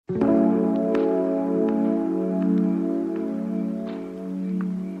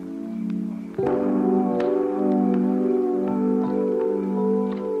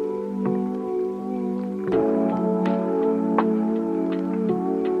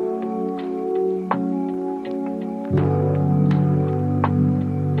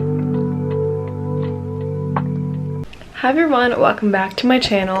Hi everyone, welcome back to my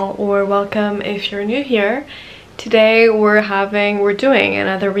channel, or welcome if you're new here. Today we're doing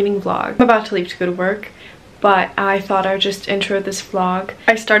another reading vlog. I'm about to leave to go to work, but I thought I'd just intro this vlog.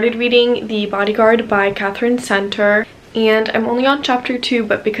 I started reading The Bodyguard by Katherine, and I'm only on chapter 2,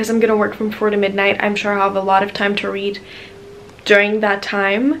 but because I'm gonna work from 4 to midnight, I'm sure I'll have a lot of time to read during that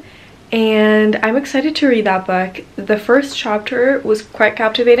time. And I'm excited to read that book. The first chapter was quite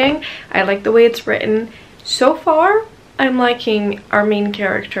captivating. I like the way it's written. So far, I'm liking our main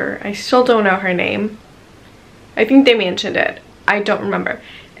character. I still don't know her name. I think they mentioned it. I don't remember.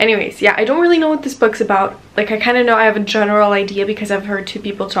 Anyways, yeah, I don't really know what this book's about. Like, I kind of know, I have a general idea because I've heard 2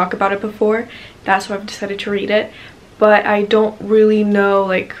 people talk about it before. That's why I've decided to read it. But I don't really know,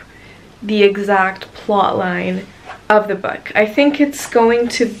 like, the exact plot line of the book. I think it's going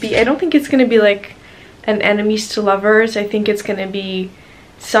to be, I don't think it's going to be like an enemies to lovers. I think it's going to be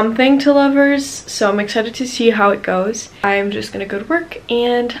something to lovers, so I'm excited to see how it goes. I'm just gonna go to work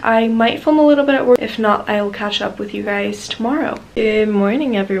and I might film a little bit at work. If not, I will catch up with you guys tomorrow. Good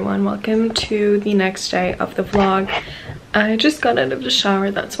morning everyone, welcome to the next day of the vlog. I just got out of the shower,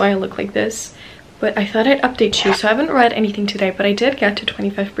 that's why I look like this, but I thought I'd update you. So I haven't read anything today, but I did get to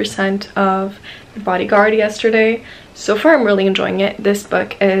 25% of The Bodyguard yesterday. So far I'm really enjoying it. This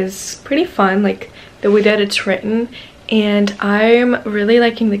book is pretty fun, like the way that it's written, and I'm really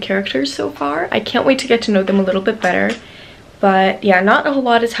liking the characters so far. I can't wait to get to know them a little bit better. But yeah, not a whole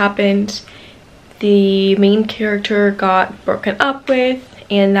lot has happened. The main character got broken up with,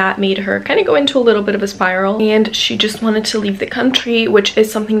 and that made her kind of go into a little bit of a spiral, and she just wanted to leave the country, which is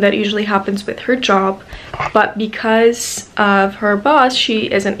something that usually happens with her job. But because of her boss,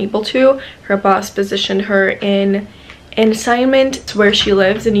 she isn't able to. Her boss positioned her in an assignment where she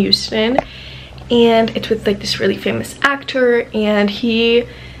lives in Houston, and it's with like this really famous actor, and he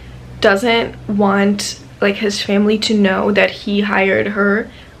doesn't want like his family to know that he hired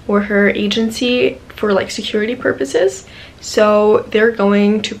her or her agency for like security purposes. So they're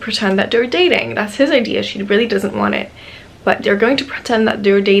going to pretend that they're dating. That's his idea. She really doesn't want it, but they're going to pretend that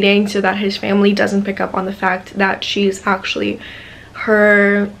they're dating so that his family doesn't pick up on the fact that she's actually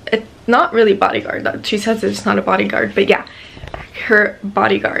her, not really bodyguard. That she says it's not a bodyguard, but yeah, her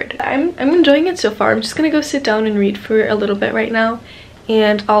bodyguard. I'm enjoying it so far. I'm just gonna go sit down and read for a little bit right now,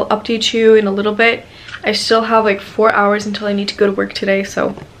 and I'll update you in a little bit. I still have like 4 hours until I need to go to work today,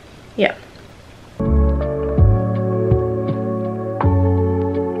 so yeah.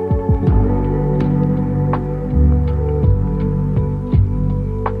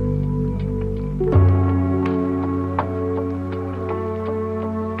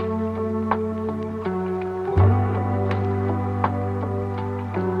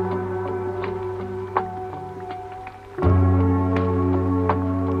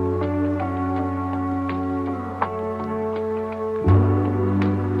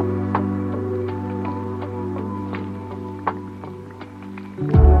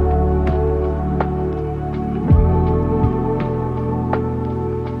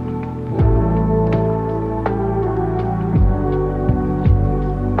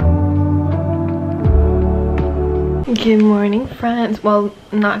 Good morning friends. Well,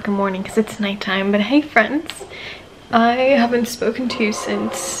 not good morning because it's nighttime, but hey friends. I haven't spoken to you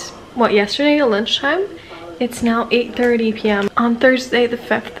since, what, yesterday at lunchtime? It's now 8:30 p.m. on Thursday the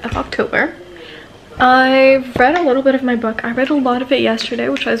 5th of October. I've read a little bit of my book. I read a lot of it yesterday,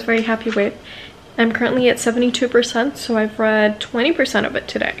 which I was very happy with. I'm currently at 72%, so I've read 20% of it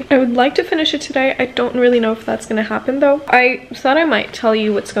today. I would like to finish it today. I don't really know if that's gonna happen though. I thought I might tell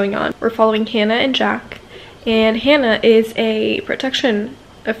you what's going on. We're following Hannah and Jack. And Hannah is a protection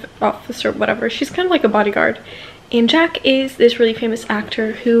officer, whatever. She's kind of like a bodyguard. And Jack is this really famous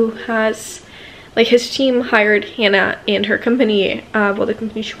actor who has, like, his team hired Hannah and her company, well, the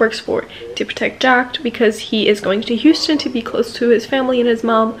company she works for, to protect Jack because he is going to Houston to be close to his family and his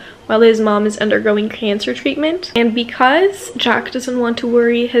mom while his mom is undergoing cancer treatment. And because Jack doesn't want to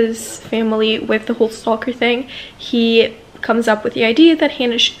worry his family with the whole stalker thing, he comes up with the idea that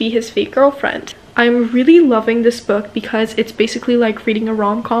Hannah should be his fake girlfriend. I'm really loving this book because it's basically like reading a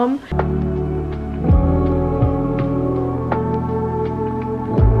rom-com.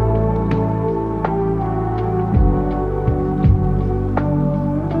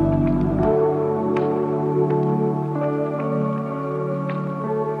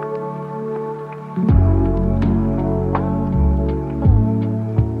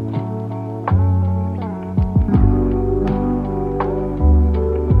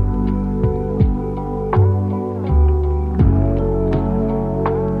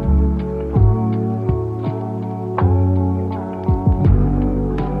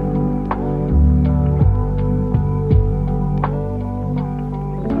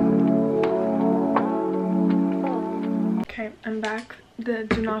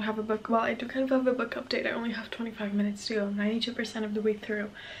 do not have a book. Well, I do kind of have a book update. I only have 25 minutes to go, 92% of the way through.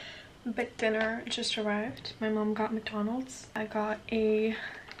 But dinner just arrived. My mom got McDonald's. I got a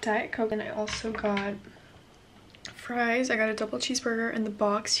Diet Coke and I also got fries. I got a double cheeseburger in the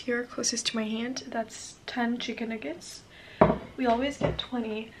box here closest to my hand. That's 10 chicken nuggets. We always get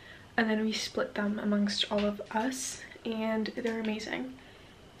 20 and then we split them amongst all of us and they're amazing.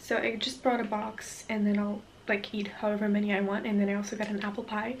 So I just brought a box and then I'll like eat however many I want, and then I also got an apple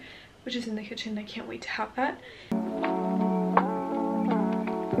pie which is in the kitchen. I can't wait to have that.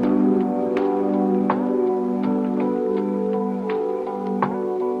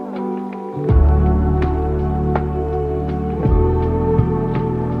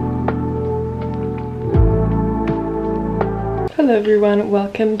 Hello everyone,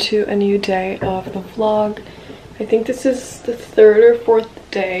 welcome to a new day of the vlog. I think this is the third or fourth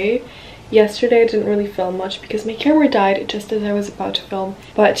day. Yesterday I didn't really film much because my camera died just as I was about to film,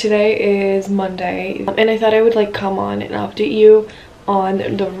 but today is Monday and I thought I would like come on and update you on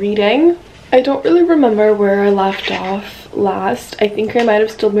the reading. I don't really remember where I left off last. I think I might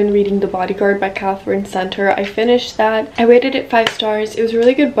have still been reading The Bodyguard by Katherine. I finished that. I rated it 5 stars. It was a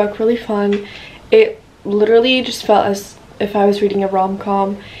really good book, really fun. It literally just felt as if I was reading a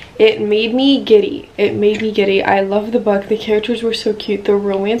rom-com. It made me giddy. It made me giddy. I love the book. The characters were so cute. The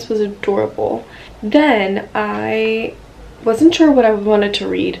romance was adorable. Then I wasn't sure what I wanted to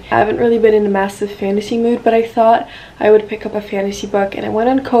read. I haven't really been in a massive fantasy mood, but I thought I would pick up a fantasy book, and I went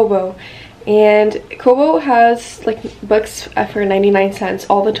on Kobo. And Kobo has like books for 99 cents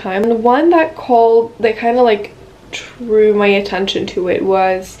all the time. And the one that kind of like drew my attention to it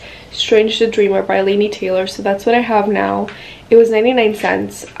was Strange the Dreamer by Laini Taylor. So that's what I have now. It was 99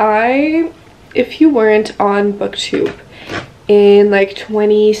 cents. If you weren't on booktube in like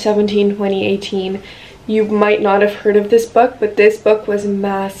 2017, 2018, you might not have heard of this book, but this book was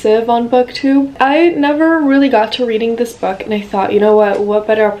massive on booktube. I never really got to reading this book, and I thought, you know what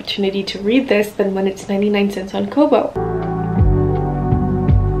better opportunity to read this than when it's 99 cents on Kobo.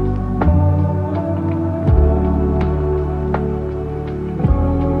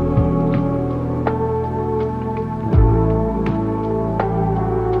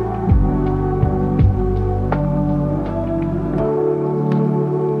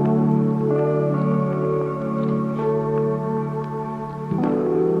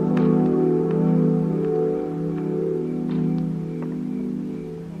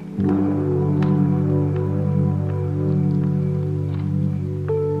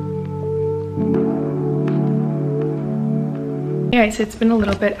 Hey guys, it's been a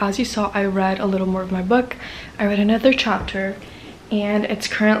little bit. As you saw, I read a little more of my book. I read another chapter and it's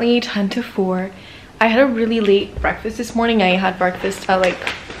currently 10 to 4. I had a really late breakfast this morning. I had breakfast at like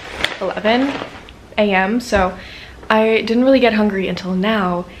 11 a.m. so I didn't really get hungry until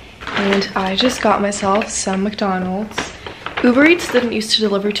now, and I just got myself some McDonald's. Uber Eats didn't used to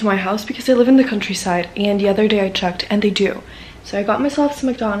deliver to my house because I live in the countryside, and the other day I checked and they do. So I got myself some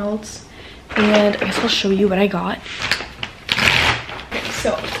McDonald's and I guess I'll show you what I got.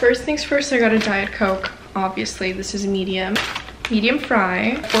 So first things first, I got a Diet Coke. Obviously, this is a medium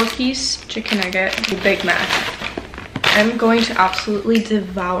fry, 4-piece chicken nugget, a Big Mac. I'm going to absolutely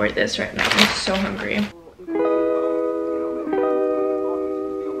devour this right now. I'm so hungry.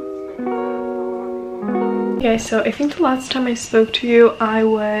 Okay, so I think the last time I spoke to you, I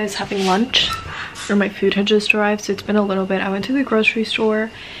was having lunch, or my food had just arrived, so it's been a little bit. I went to the grocery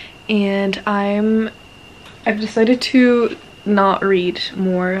store, and I've decided to not read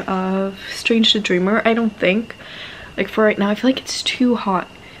more of Strange the Dreamer. I don't think, like for right now, I feel like it's too hot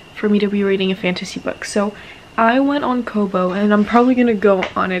for me to be reading a fantasy book. So I went on Kobo, and I'm probably gonna go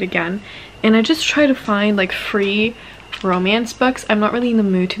on it again, and I just try to find like free romance books. I'm not really in the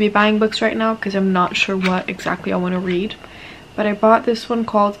mood to be buying books right now because I'm not sure what exactly I want to read, but I bought this one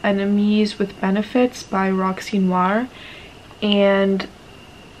called Enemies with Benefits by Roxie Noir, and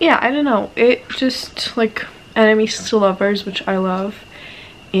yeah, I don't know, it just like enemies to lovers, which I love,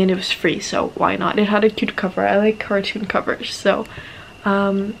 and it was free, so why not? It had a cute cover. I like cartoon covers, so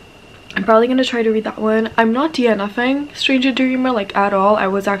I'm probably gonna try to read that one. I'm not DNFing Strange the Dreamer like at all. I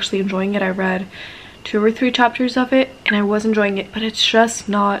was actually enjoying it. I read 2 or 3 chapters of it and I was enjoying it, but it's just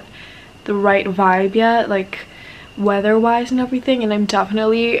not the right vibe yet, like weather wise and everything, and I'm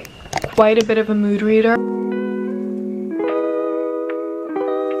definitely quite a bit of a mood reader.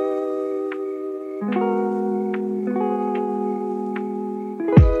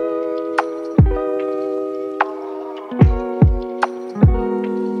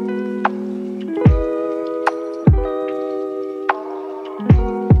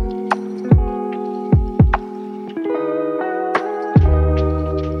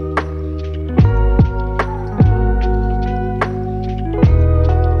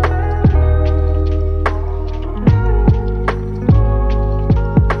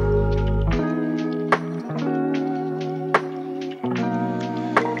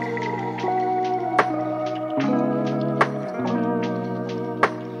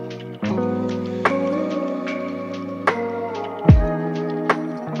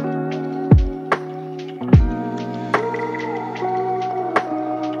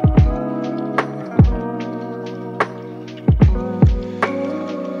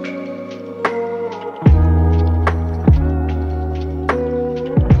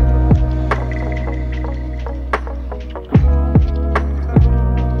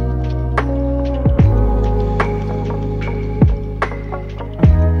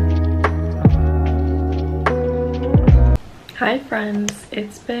 Hi friends,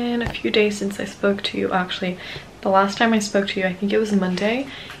 it's been a few days since I spoke to you. Actually, the last time I spoke to you, I think it was Monday.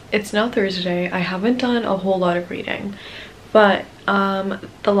 It's now Thursday. I haven't done a whole lot of reading, but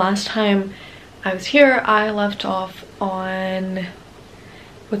the last time I was here, I left off on,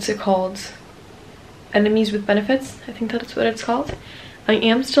 what's it called? Enemies with Benefits, I think that's what it's called. I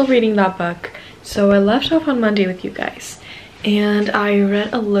am still reading that book, so I left off on Monday with you guys. And I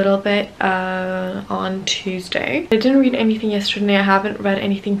read a little bit on Tuesday. I didn't read anything yesterday. I haven't read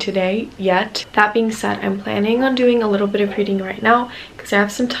anything today yet. That being said, I'm planning on doing a little bit of reading right now because I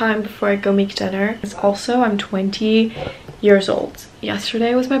have some time before I go make dinner. Also, I'm 20 years old.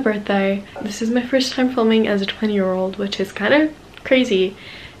 Yesterday was my birthday. This is my first time filming as a 20-year-old, which is kind of crazy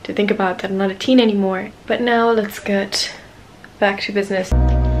to think about that I'm not a teen anymore. But now let's get back to business.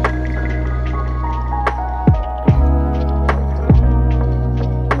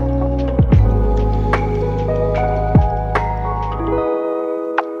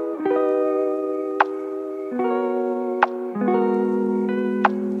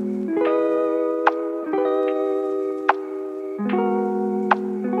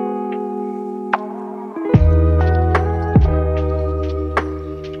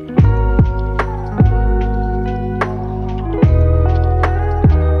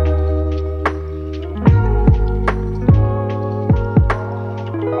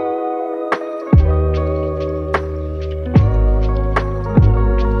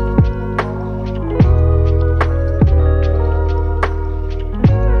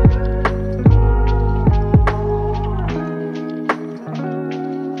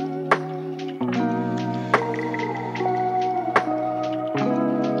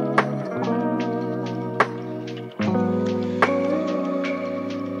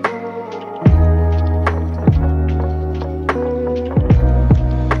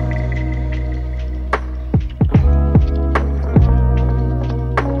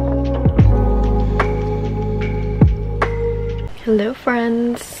 Hello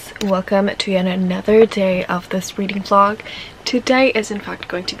friends, welcome to yet another day of this reading vlog. Today is in fact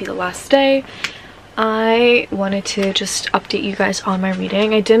going to be the last day. I wanted to just update you guys on my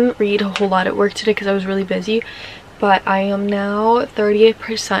reading. I didn't read a whole lot at work today because I was really busy, but I am now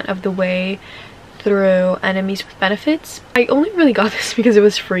 38% of the way through Enemies with Benefits. I only really got this because it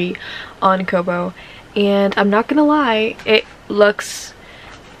was free on Kobo, and I'm not gonna lie, it looks,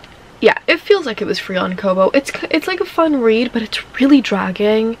 yeah, it feels like it was free on Kobo. It's like a fun read, but it's really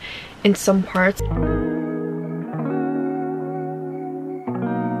dragging in some parts.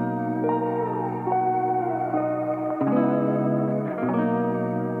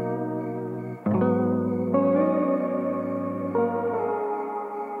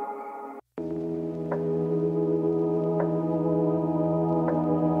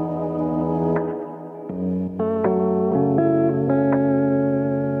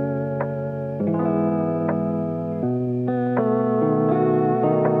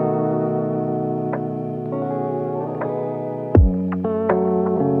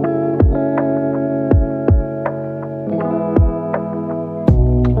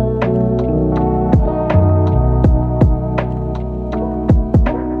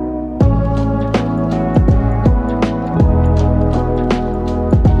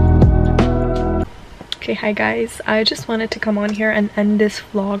 Okay, hi guys, I just wanted to come on here and end this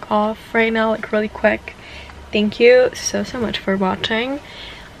vlog off right now, like really quick. Thank you so much for watching.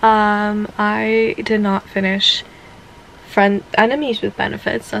 I did not finish Enemies with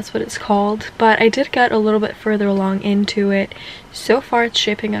Benefits, that's what it's called, but I did get a little bit further along into it. So far it's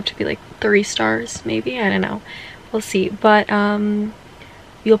shaping up to be like 3 stars maybe, I don't know, we'll see. But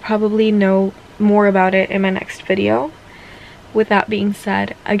you'll probably know more about it in my next video. With that being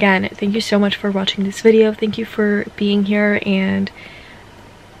said, again, thank you so much for watching this video. Thank you for being here and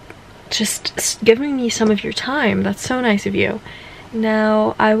just giving me some of your time. That's so nice of you.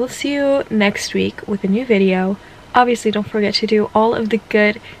 Now, I will see you next week with a new video. Obviously, don't forget to do all of the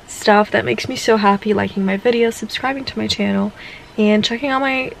good stuff that makes me so happy, liking my videos, subscribing to my channel, and checking out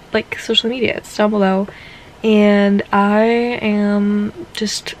my social media. It's down below. And I am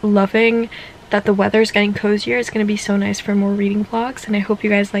just loving that the weather is getting cozier. It's going to be so nice for more reading vlogs, and I hope you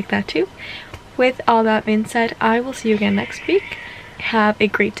guys like that too. With all that being said, I will see you again next week. Have a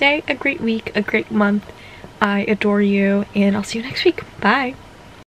great day, a great week, a great month. I adore you, and I'll see you next week. Bye!